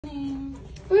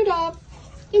Rudolph,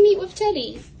 you meet with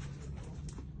Teddy.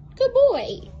 Good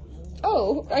boy.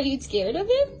 Oh, are you scared of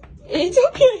him? It's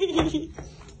okay.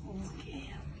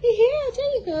 Yeah,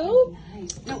 there you go.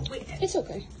 Nice. No, wait. It's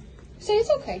okay. Say it's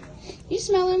okay. You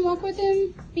smell him, walk with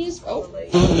him. He's oh.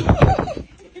 It's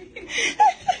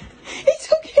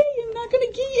okay. I'm not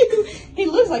gonna get you. He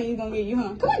looks like he's gonna get you,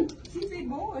 huh? Come on. He's a big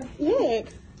boy. Look.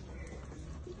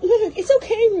 Look. It's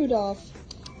okay, Rudolph.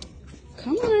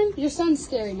 Come on. Your son's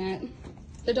scary, Matt.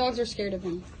 The dogs are scared of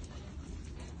him.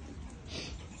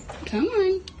 Come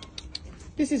on.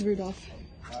 This is Rudolph.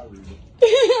 Hi, Rudolph.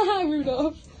 Hi,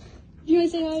 Rudolph. You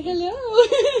want to say hi? Hello.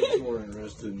 He's more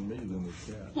interested in me than the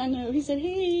cat. I know. He said,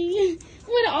 hey.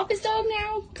 What, an office dog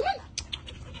now? Come on.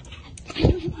 I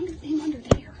know him under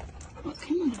there. Look,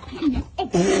 come on. Oh,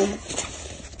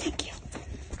 thank you.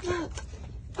 Look.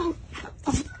 Oh,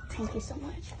 thank you so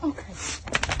much. Okay.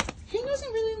 He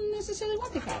doesn't really necessarily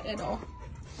want the cat at all.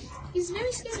 He's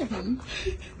very scared of him.